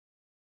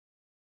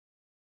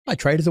Hi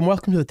traders, and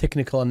welcome to the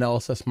Technical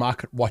Analysis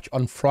Market Watch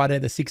on Friday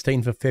the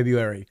 16th of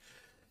February.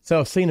 So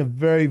I've seen a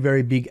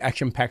very big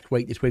action-packed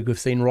week this week. We've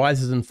seen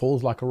rises and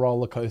falls like a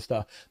roller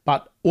coaster,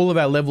 but all of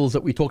our levels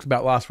that we talked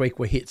about last week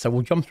were hit. So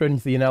we'll jump straight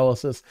into the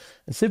analysis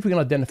and see if we can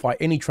identify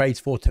any trades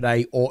for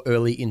today or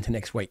early into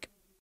next week.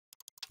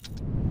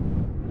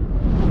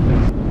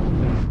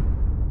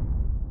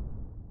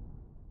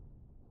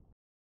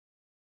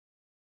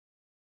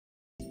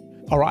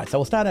 All right, so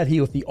we'll start out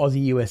here with the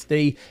Aussie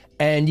USD,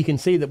 and you can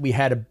see that we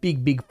had a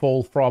big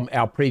fall from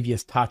our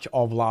previous touch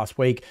of last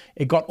week.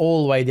 It got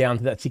all the way down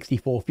to that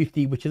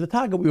 64.50, which is a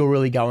target we were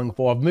really going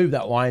for. I've moved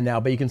that line now,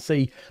 but you can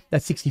see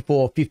that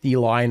 64.50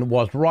 line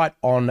was right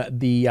on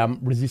the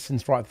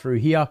resistance right through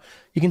here.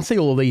 You can see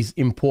all of these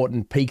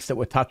important peaks that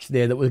were touched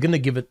there that were going to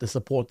give it the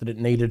support that it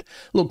needed.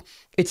 Look,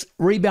 it's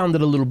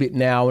rebounded a little bit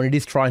now, and it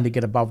is trying to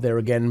get above there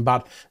again,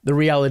 but the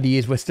reality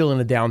is we're still in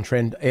a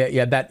downtrend.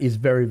 Yeah, that is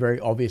very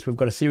obvious. We've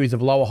got a series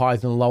of lower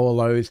highs and lower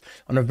lows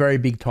on a very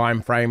big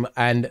time frame,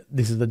 and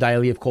this is the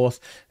daily, of course.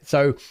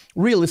 So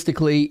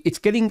realistically, it's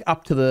getting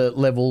up to the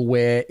level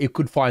where it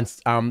could find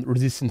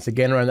resistance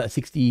again around that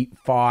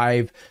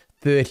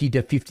 65.30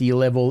 to 50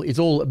 level. It's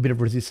all a bit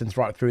of resistance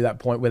right through that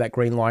point where that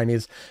green line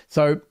is.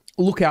 So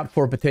look out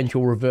for a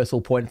potential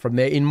reversal point from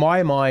there. In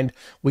my mind,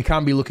 we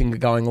can't be looking at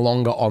going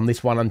longer on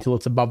this one until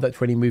it's above that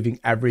 20 moving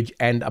average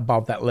and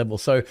above that level.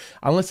 So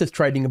unless it's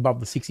trading above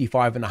the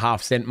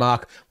 65.5 cent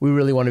mark, we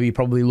really want to be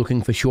probably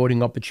looking for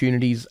shorting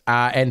opportunities.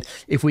 And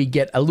if we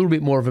get a little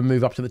bit more of a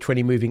move up to the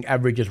 20 moving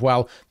average as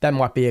well, that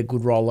might be a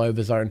good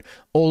rollover zone.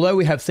 Although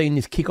we have seen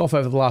this kick off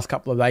over the last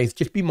couple of days,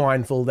 just be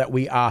mindful that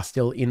we are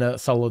still in a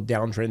solid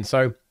downtrend.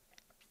 So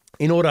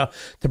in order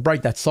to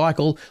break that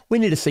cycle, we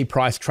need to see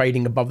price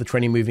trading above the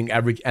 20 moving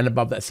average and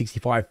above that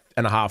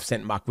 65.5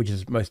 cent mark, which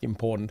is most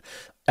important.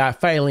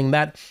 Failing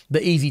that,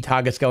 the easy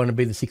target's going to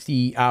be the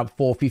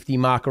 64.50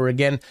 marker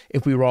again.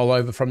 If we roll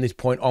over from this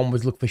point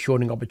onwards, look for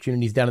shorting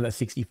opportunities down to that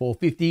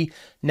 64.50.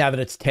 Now that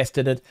it's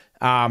tested it,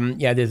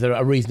 yeah, there's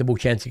a reasonable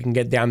chance it can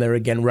get down there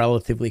again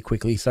relatively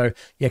quickly. So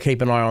yeah,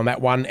 keep an eye on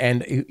that one,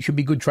 and it should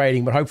be good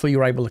trading, but hopefully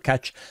you're able to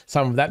catch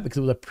some of that because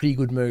it was a pretty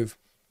good move.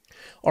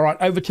 All right,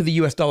 over to the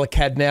US dollar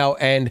CAD now,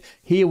 and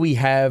here we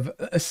have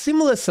a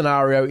similar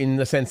scenario in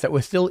the sense that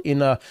we're still in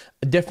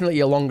definitely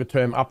a longer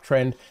term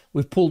uptrend.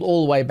 We've pulled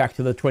all the way back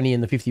to the 20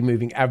 and the 50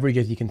 moving average,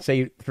 as you can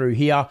see through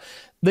here.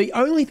 The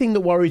only thing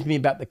that worries me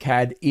about the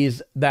CAD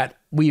is that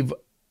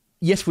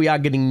yes, we are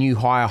getting new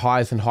higher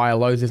highs and higher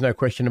lows. There's no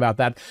question about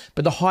that.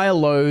 But the higher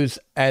lows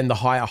and the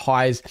higher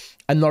highs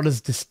are not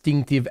as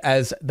distinctive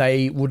as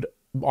they would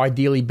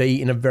ideally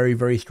be in a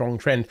very strong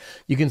trend.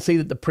 You can see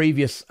that the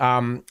previous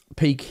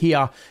peak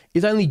here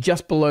is only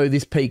just below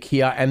this peak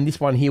here, and this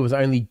one here was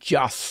only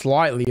just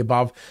slightly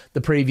above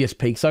the previous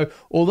peak. So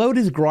although it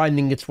is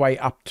grinding its way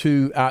up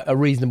to a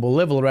reasonable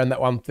level around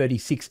that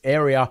 136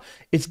 area,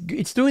 it's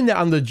doing that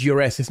under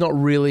duress. It's not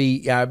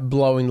really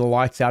blowing the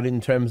lights out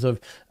in terms of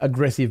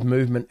aggressive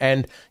movement,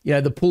 and you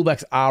know the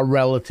pullbacks are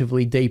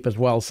relatively deep as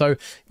well. So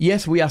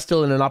yes, we are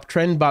still in an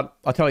uptrend, but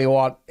I tell you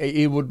what,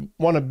 it would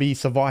want to be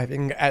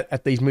surviving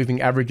at these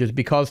moving averages,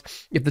 because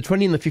if the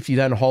 20 and the 50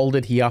 don't hold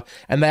it here,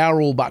 and they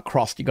are all but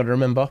crossed, you got to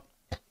remember,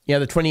 you know,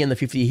 the 20 and the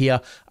 50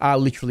 here are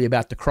literally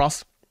about to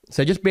cross.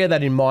 So just bear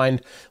that in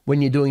mind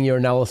when you're doing your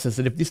analysis,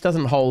 that if this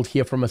doesn't hold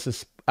here from a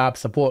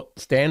support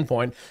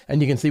standpoint,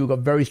 and you can see we've got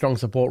very strong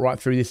support right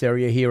through this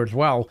area here as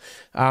well,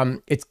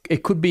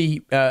 it could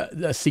be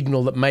a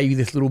signal that maybe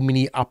this little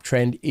mini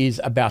uptrend is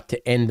about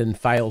to end and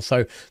fail.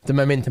 So the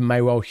momentum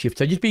may well shift.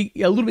 So just be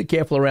a little bit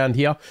careful around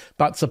here,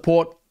 but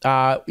support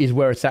is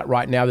where it's at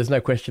right now. There's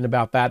no question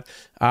about that.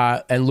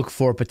 And look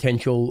for a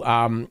potential,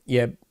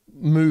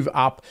 move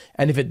up,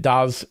 and if it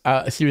does,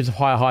 a series of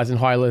higher highs and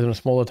higher lows in a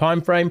smaller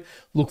time frame,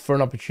 look for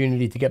an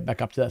opportunity to get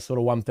back up to that sort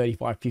of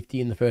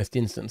 135.50 in the first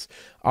instance.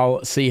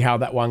 I'll see how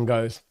that one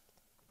goes.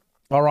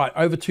 All right,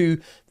 over to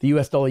the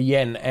US dollar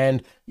yen,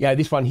 and yeah,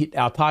 this one hit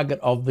our target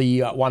of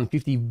the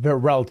 150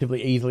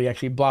 relatively easily.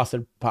 Actually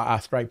blasted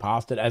straight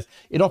past it, as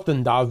it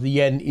often does. The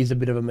yen is a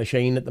bit of a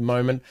machine at the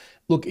moment.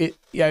 Look,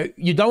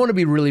 you don't want to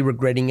be really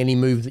regretting any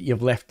moves that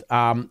you've left.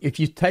 If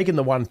you've taken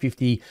the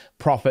 150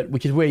 profit,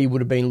 which is where you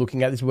would have been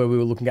looking at, this is where we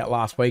were looking at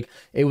last week.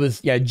 It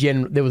was,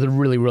 there was a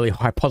really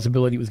high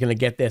possibility it was going to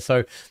get there,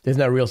 so there's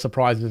no real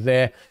surprises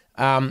there.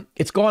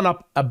 It's gone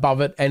up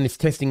above it, and it's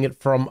testing it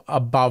from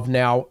above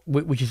now,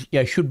 which is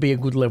should be a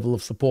good level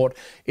of support.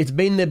 It's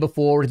been there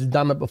before, it's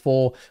done it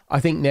before. I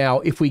think now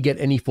if we get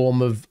any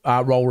form of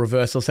roll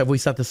reversal, so if we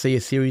start to see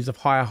a series of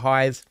higher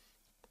highs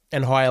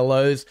and higher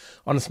lows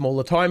on a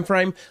smaller time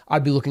frame,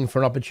 I'd be looking for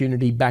an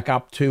opportunity back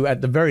up to,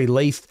 at the very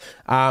least,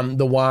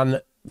 the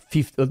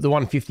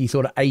 150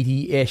 sort of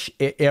 80-ish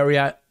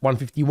area,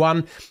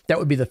 151. That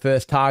would be the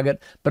first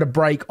target, but a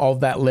break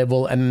of that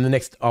level, and then the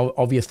next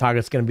obvious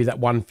target is going to be that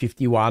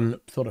 151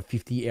 sort of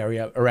 50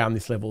 area around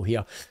this level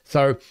here.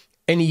 So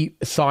any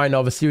sign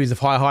of a series of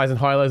high highs and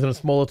high lows on a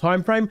smaller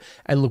time frame,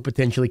 and look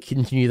potentially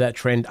continue that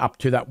trend up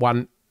to that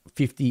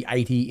 150,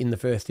 80 in the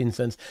first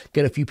instance,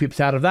 get a few pips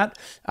out of that.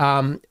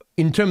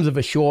 in terms of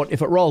a short,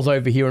 if it rolls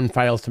over here and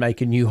fails to make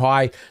a new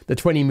high, the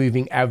 20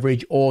 moving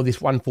average or this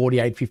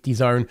 148.50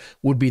 zone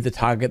would be the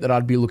target that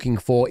I'd be looking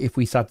for if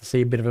we start to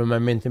see a bit of a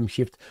momentum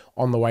shift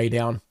on the way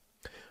down.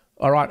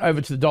 All right, over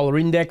to the dollar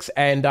index,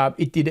 and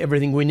it did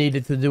everything we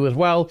needed to do as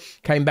well.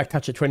 Came back,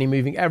 touched a 20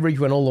 moving average,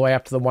 went all the way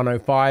up to the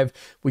 105,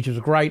 which was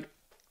great.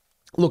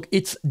 Look,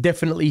 it's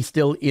definitely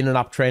still in an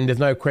uptrend. There's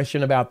no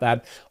question about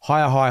that.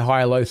 Higher high,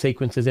 higher low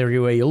sequences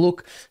everywhere you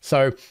look.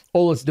 So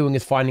all it's doing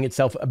is finding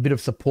itself a bit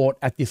of support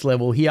at this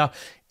level here.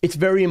 It's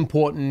very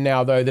important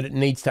now, though, that it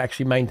needs to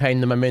actually maintain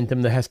the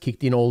momentum that has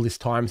kicked in all this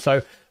time.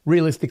 So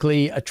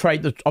realistically, a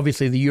trade that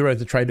obviously the euro is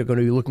the trade we're going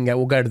to be looking at.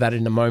 We'll go to that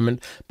in a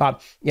moment.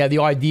 But yeah, the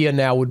idea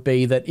now would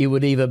be that it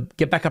would either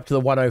get back up to the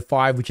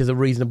 105, which is a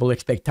reasonable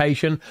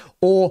expectation,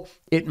 or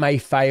it may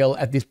fail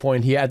at this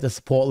point here at the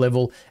support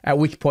level, at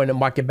which point it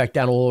might get back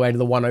down all the way to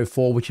the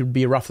 104, which would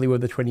be roughly where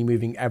the 20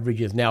 moving average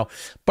is. Now,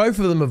 both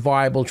of them are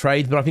viable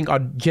trades, but I think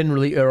I'd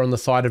generally err on the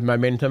side of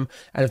momentum.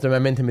 And if the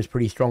momentum is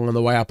pretty strong on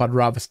the way up, I'd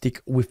rather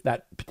stick with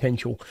that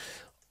potential.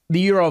 The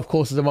euro, of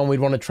course, is the one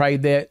we'd want to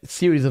trade there.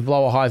 Series of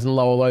lower highs and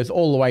lower lows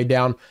all the way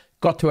down.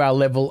 Got to our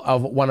level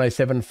of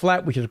 107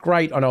 flat, which is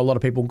great. I know a lot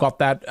of people got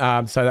that,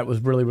 so that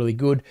was really, really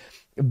good.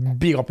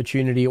 Big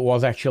opportunity it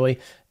was, actually.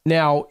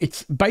 Now,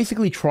 it's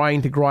basically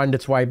trying to grind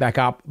its way back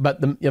up,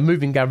 but the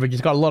moving average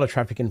has got a lot of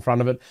traffic in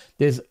front of it.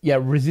 There's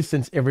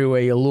resistance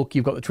everywhere you look.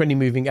 You've got the 20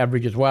 moving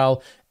average as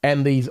well,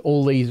 and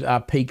all these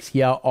peaks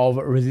here of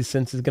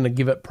resistance is going to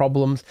give it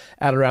problems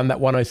at around that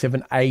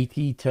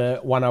 107.80 to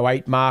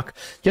 108 mark.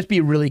 Just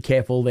be really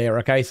careful there,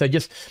 okay? So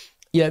just...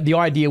 yeah, the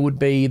idea would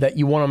be that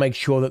you want to make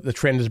sure that the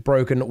trend is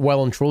broken,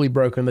 well and truly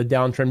broken, the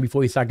downtrend,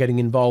 before you start getting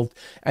involved.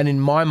 And in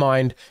my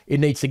mind, it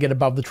needs to get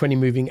above the 20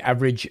 moving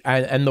average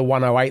and the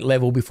 108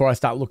 level before I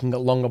start looking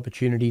at long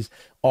opportunities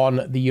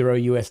on the Euro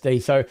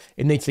USD. So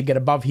it needs to get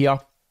above here.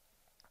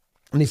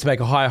 It needs to make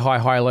a high, high,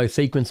 high, low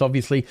sequence,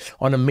 obviously,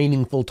 on a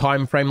meaningful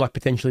time frame, like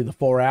potentially the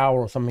 4 hour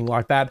or something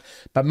like that.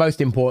 But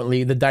most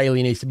importantly, the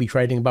daily needs to be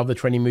trading above the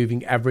 20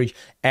 moving average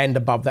and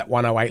above that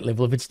 108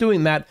 level. If it's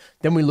doing that,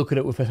 then we look at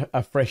it with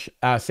a fresh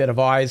set of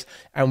eyes,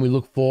 and we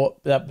look for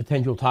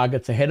potential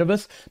targets ahead of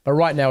us. But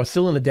right now, it's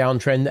still in a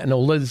downtrend, and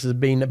although this has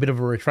been a bit of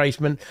a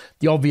retracement,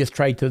 the obvious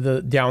trade to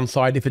the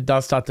downside, if it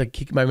does start to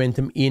kick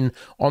momentum in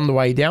on the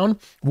way down,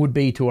 would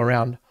be to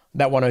around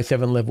that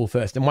 107 level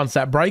first. And once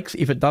that breaks,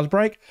 if it does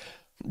break,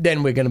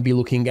 then we're going to be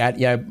looking at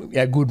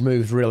good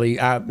moves, really,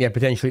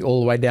 potentially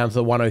all the way down to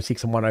the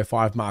 106 and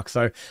 105 mark.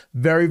 So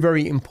very,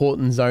 very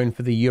important zone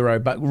for the euro,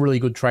 but really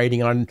good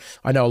trading. And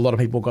I know a lot of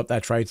people got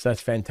that trade, so that's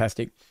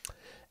fantastic.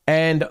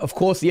 And of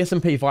course, the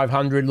S&P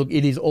 500, look,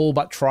 it is all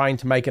but trying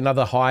to make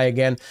another high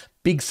again.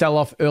 Big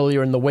sell-off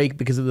earlier in the week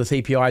because of the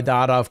CPI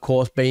data, of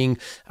course, being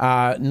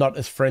not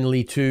as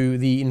friendly to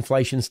the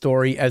inflation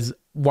story as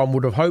one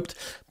would have hoped.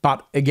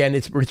 But again,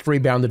 it's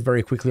rebounded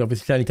very quickly.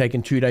 Obviously, it's only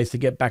taken 2 days to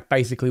get back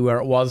basically where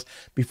it was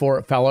before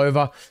it fell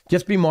over.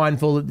 Just be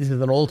mindful that this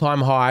is an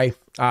all-time high.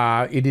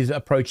 It is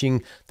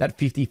approaching that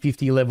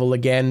 50-50 level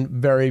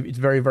again. It's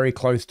very, very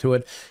close to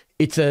it.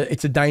 It's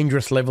a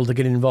dangerous level to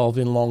get involved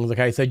in longs,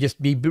 okay? So just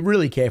be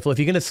really careful. If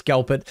you're going to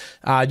scalp it,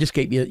 just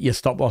keep your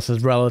stop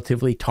losses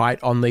relatively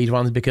tight on these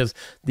ones, because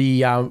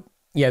the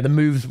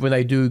moves when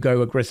they do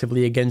go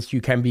aggressively against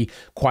you can be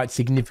quite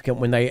significant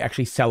when they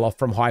actually sell off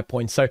from high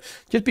points. So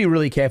just be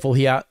really careful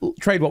here.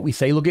 Trade what we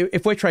see. Look,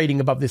 if we're trading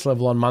above this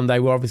level on Monday,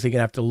 we're obviously going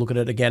to have to look at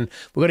it again.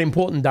 We've got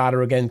important data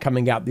again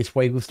coming out this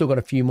week. We've still got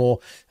a few more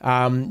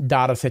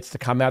data sets to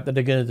come out that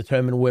are going to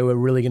determine where we're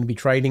really going to be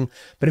trading.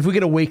 But if we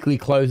get a weekly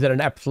close at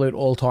an absolute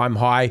all-time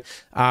high,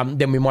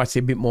 then we might see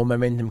a bit more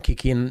momentum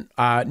kick in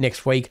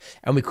next week,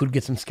 and we could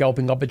get some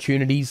scalping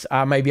opportunities,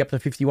 maybe up to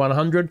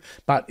 5,100.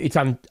 But it's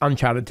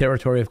uncharted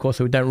territory, of course,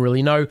 so we don't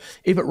really know.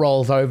 If it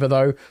rolls over,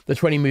 though, the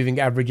 20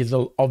 moving average is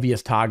an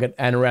obvious target,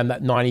 and around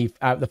that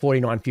the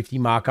 49.50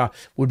 marker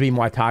would be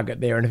my target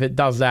there. And if it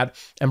does that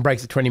and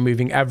breaks the 20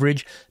 moving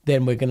average,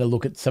 then we're going to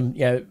look at some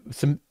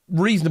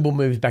reasonable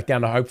moves back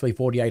down to hopefully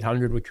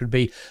 4,800, which would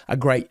be a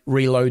great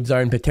reload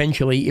zone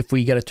potentially if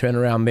we get a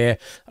turnaround there,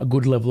 a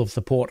good level of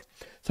support.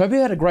 So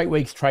we've had a great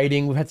week's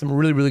trading. We've had some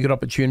really, really good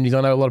opportunities.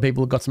 I know a lot of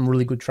people have got some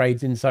really good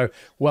trades in, so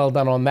well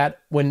done on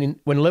that. When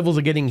levels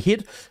are getting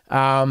hit,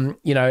 and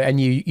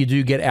you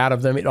do get out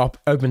of them, it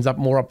opens up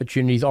more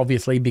opportunities,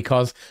 obviously,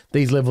 because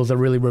these levels are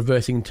really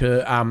reversing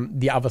to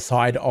the other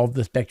side of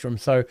the spectrum.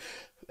 So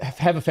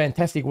have a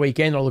fantastic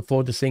weekend. I look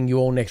forward to seeing you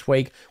all next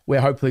week,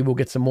 where hopefully we'll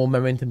get some more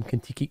momentum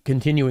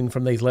continuing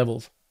from these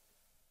levels.